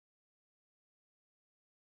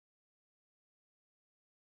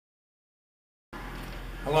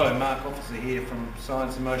Hello, Mark Officer here from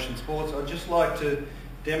Science in Motion Sports. I'd just like to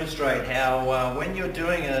demonstrate how when you're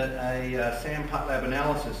doing a sand Puttlab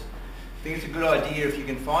analysis, I think it's a good idea if you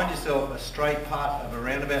can find yourself a straight putt of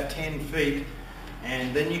around about 10 feet,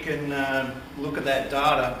 and then you can look at that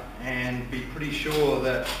data and be pretty sure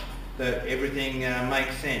that everything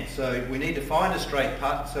makes sense. So we need to find a straight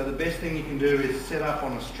putt, so the best thing you can do is set up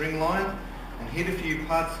on a string line and hit a few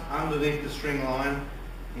putts underneath the string line,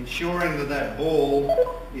 ensuring that that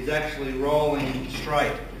ball is actually rolling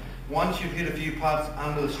straight. Once you've hit a few putts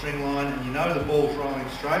under the string line and you know the ball's rolling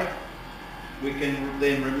straight, we can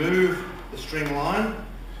then remove the string line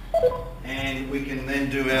and we can then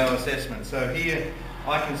do our assessment. So here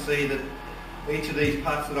I can see that each of these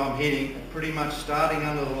putts that I'm hitting are pretty much starting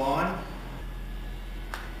under the line.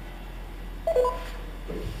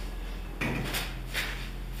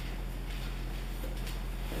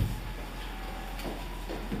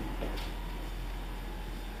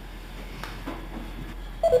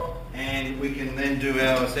 And we can then do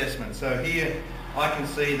our assessment. So here I can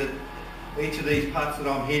see that each of these putts that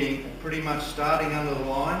I'm hitting are pretty much starting under the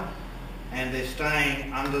line and they're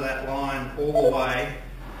staying under that line all the way.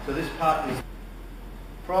 So this putt is...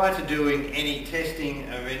 Prior to doing any testing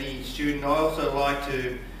of any student, I also like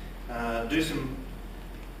to do some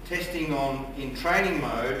testing in training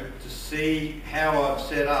mode to see how I've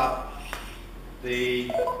set up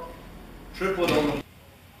the triplet on the...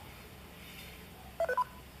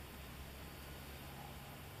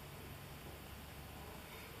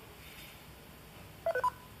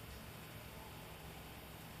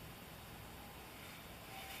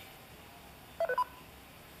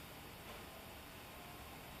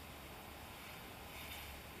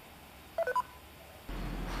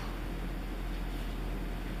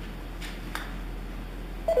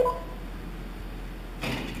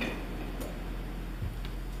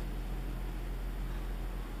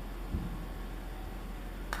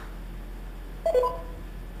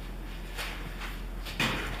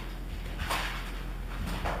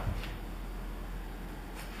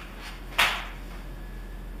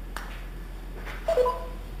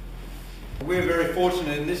 We're very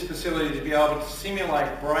fortunate in this facility to be able to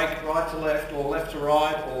simulate break right to left or left to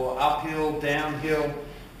right or uphill, downhill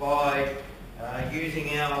by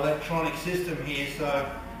using our electronic system here,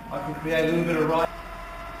 so I can create a little bit of right.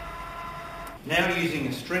 Now using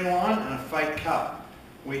a string line and a fake cup,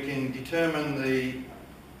 we can determine the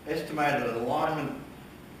estimated alignment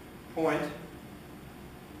point,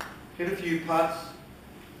 hit a few putts.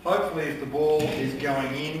 Hopefully if the ball is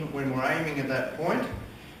going in when we're aiming at that point,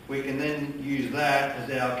 we can then use that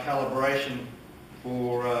as our calibration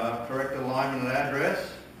for correct alignment and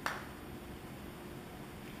address.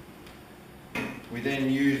 We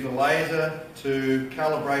then use the laser to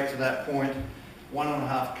calibrate to that point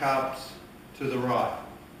 1.5 cups to the right.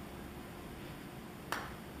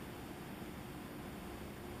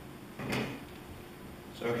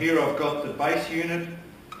 So here I've got the base unit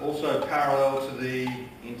also parallel to the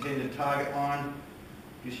intended target line,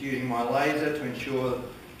 just using my laser to ensure that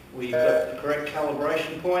we've got the correct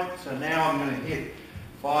calibration point. So now I'm going to hit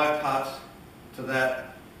 5 putts to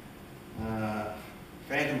that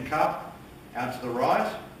phantom cup out to the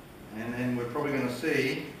right, and then we're probably going to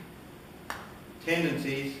see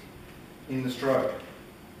tendencies in the stroke.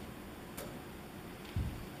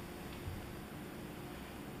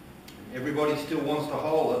 Everybody still wants to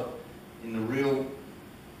hold it in the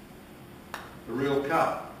real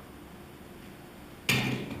cup.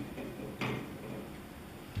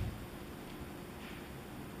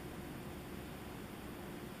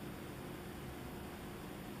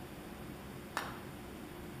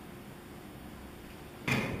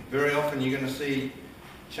 Very often you're going to see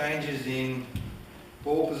changes in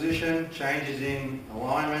ball position, changes in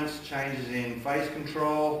alignments, changes in face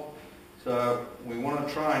control. So we want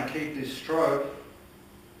to try and keep this stroke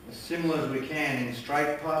as similar as we can in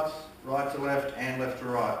straight putts, right to left and left to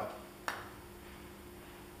right.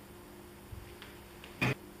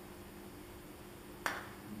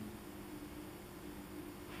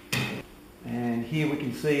 And here we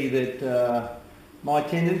can see that my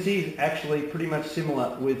tendency is actually pretty much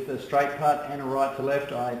similar with a straight putt and a right to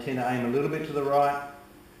left. I tend to aim a little bit to the right.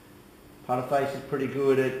 Putter face is pretty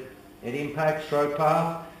good at impact, stroke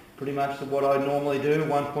path, pretty much what I normally do,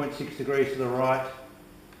 1.6 degrees to the right.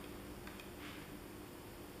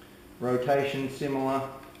 Rotation similar.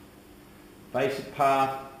 Basic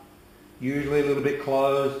path, usually a little bit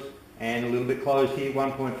closed and a little bit closed here,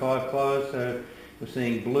 1.5 closed. So we're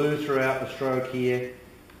seeing blue throughout the stroke here.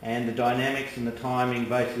 And the dynamics and the timing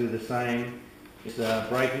basically the same. It's a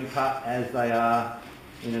braking putt as they are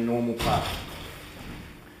in a normal putt.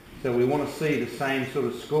 So we want to see the same sort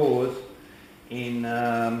of scores in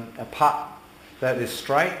a putt that is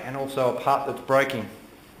straight and also a putt that's breaking.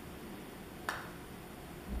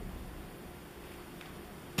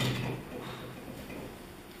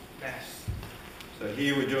 So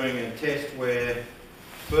here we're doing a test where,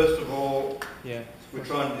 first of all, we're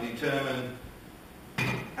trying to determine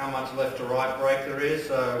how much left to right break there is.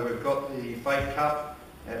 So we've got the fake cup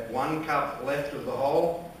at 1 cup left of the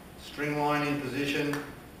hole, string line in position.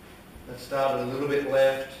 That started a little bit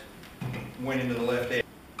left, went into the left edge.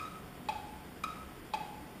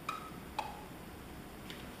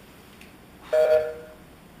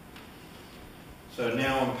 So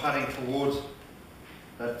now I'm putting towards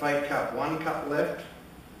that fake cup, 1 cup left.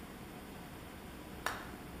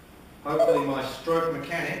 Hopefully my stroke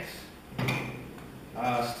mechanics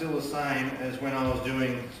are still the same as when I was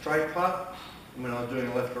doing straight putt and when I was doing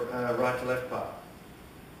a right to left putt.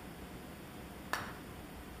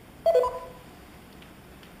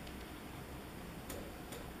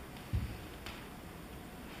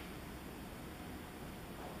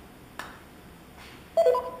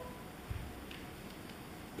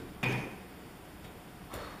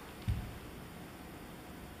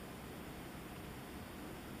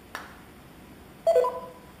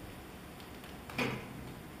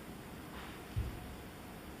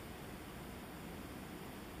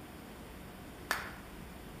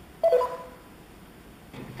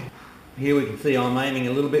 Here we can see I'm aiming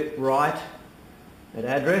a little bit right at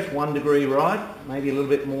address, 1 degree right, maybe a little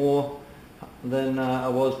bit more than I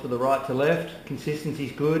was for the right to left.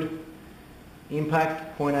 Consistency's good.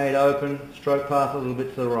 Impact, 0.8 open, stroke path a little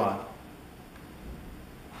bit to the right.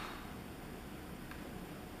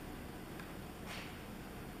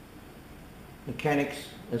 Mechanics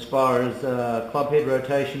as far as club head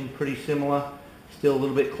rotation, pretty similar. Still a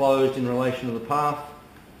little bit closed in relation to the path.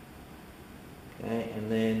 Okay,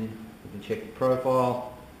 and then we can check the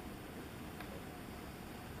profile.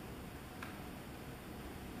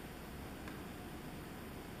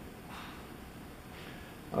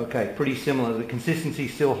 Okay, pretty similar. The consistency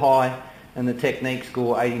is still high and the technique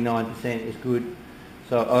score 89% is good.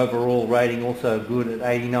 So overall rating also good at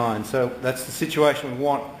 89. So that's the situation we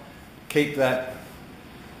want. Keep that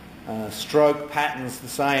stroke patterns the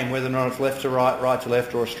same, whether or not it's left to right, right to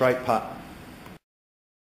left, or a straight putt.